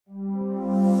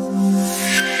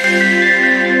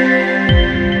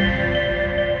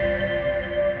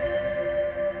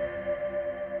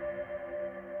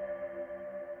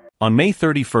On May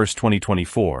 31,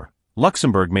 2024,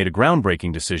 Luxembourg made a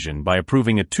groundbreaking decision by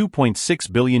approving a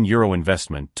 €2.6 billion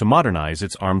investment to modernize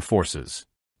its armed forces.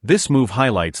 This move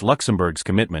highlights Luxembourg's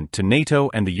commitment to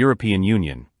NATO and the European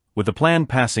Union, with the plan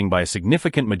passing by a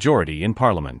significant majority in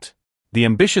Parliament. The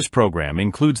ambitious program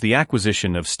includes the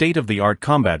acquisition of state-of-the-art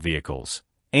combat vehicles,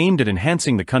 aimed at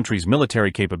enhancing the country's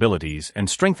military capabilities and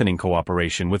strengthening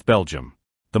cooperation with Belgium.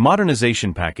 The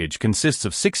modernization package consists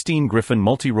of 16 Griffon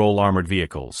multi-role armored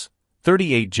vehicles,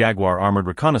 38 Jaguar armored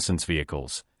reconnaissance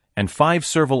vehicles, and 5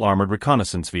 Serval armored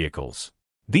reconnaissance vehicles.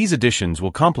 These additions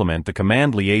will complement the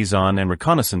Command Liaison and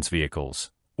Reconnaissance Vehicles,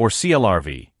 or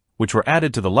CLRV, which were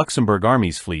added to the Luxembourg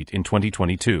Army's fleet in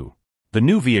 2022. The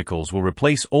new vehicles will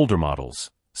replace older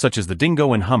models, such as the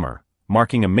Dingo and Hummer,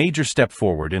 marking a major step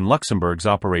forward in Luxembourg's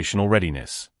operational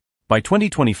readiness. By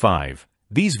 2025,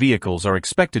 these vehicles are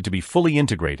expected to be fully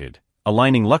integrated,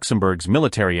 aligning Luxembourg's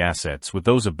military assets with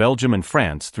those of Belgium and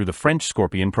France through the French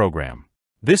Scorpion program.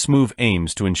 This move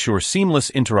aims to ensure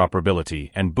seamless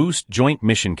interoperability and boost joint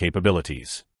mission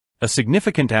capabilities. A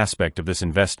significant aspect of this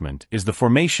investment is the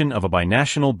formation of a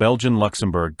binational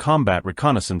Belgian-Luxembourg combat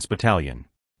reconnaissance battalion.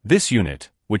 This unit,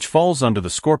 which falls under the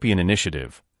Scorpion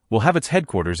initiative, will have its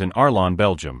headquarters in Arlon,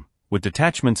 Belgium, with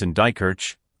detachments in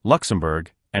Dijkerk,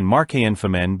 Luxembourg, and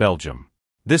Marcaen-Famenne, Belgium.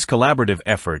 This collaborative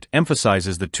effort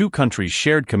emphasizes the two countries'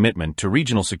 shared commitment to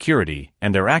regional security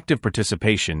and their active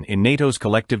participation in NATO's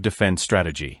collective defense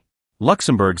strategy.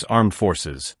 Luxembourg's armed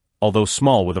forces, although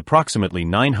small with approximately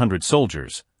 900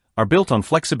 soldiers, are built on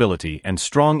flexibility and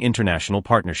strong international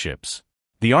partnerships.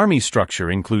 The army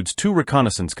structure includes 2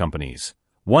 reconnaissance companies,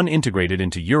 one integrated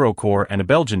into Eurocorps and a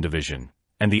Belgian division,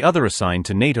 and the other assigned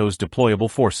to NATO's deployable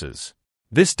forces.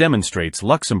 This demonstrates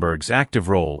Luxembourg's active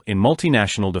role in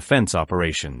multinational defense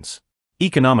operations.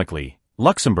 Economically,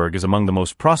 Luxembourg is among the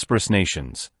most prosperous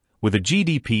nations, with a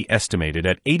GDP estimated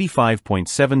at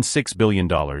 $85.76 billion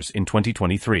in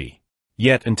 2023.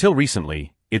 Yet, until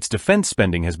recently, its defense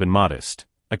spending has been modest,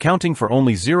 accounting for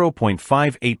only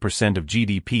 0.58% of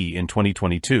GDP in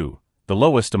 2022, the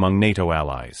lowest among NATO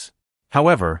allies.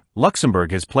 However,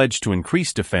 Luxembourg has pledged to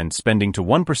increase defense spending to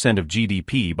 1% of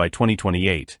GDP by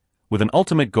 2028, with an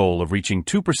ultimate goal of reaching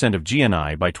 2% of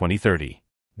GNI by 2030.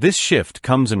 This shift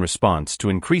comes in response to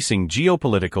increasing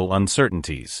geopolitical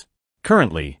uncertainties.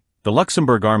 Currently, the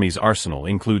Luxembourg Army's arsenal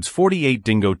includes 48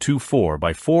 Dingo 2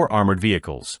 4x4 armored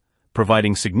vehicles,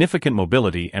 providing significant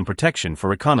mobility and protection for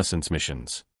reconnaissance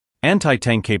missions.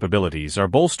 Anti-tank capabilities are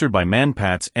bolstered by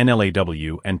Manpat's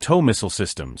NLAW and TOW missile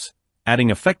systems, adding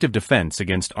effective defense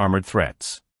against armored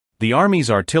threats. The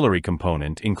Army's artillery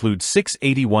component includes 6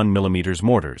 81mm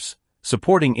mortars,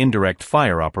 supporting indirect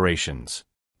fire operations.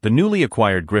 The newly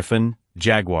acquired Griffon,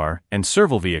 Jaguar, and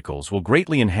Serval vehicles will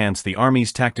greatly enhance the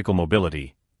Army's tactical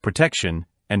mobility, protection,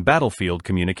 and battlefield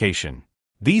communication.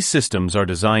 These systems are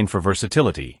designed for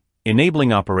versatility,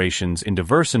 enabling operations in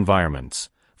diverse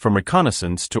environments, from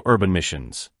reconnaissance to urban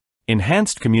missions.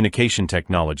 Enhanced communication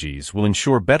technologies will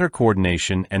ensure better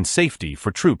coordination and safety for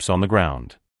troops on the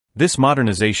ground. This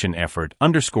modernization effort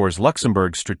underscores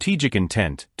Luxembourg's strategic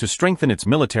intent to strengthen its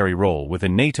military role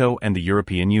within NATO and the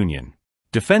European Union.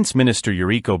 Defense Minister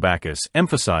Eurico Bacchus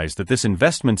emphasized that this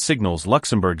investment signals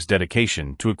Luxembourg's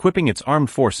dedication to equipping its armed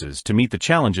forces to meet the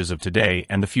challenges of today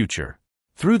and the future.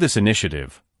 Through this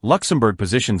initiative, Luxembourg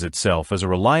positions itself as a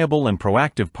reliable and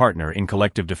proactive partner in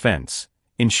collective defense,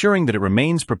 ensuring that it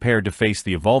remains prepared to face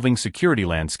the evolving security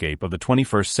landscape of the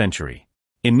 21st century.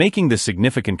 In making this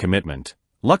significant commitment,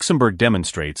 Luxembourg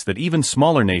demonstrates that even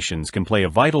smaller nations can play a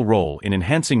vital role in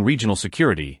enhancing regional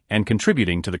security and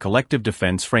contributing to the collective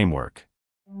defense framework.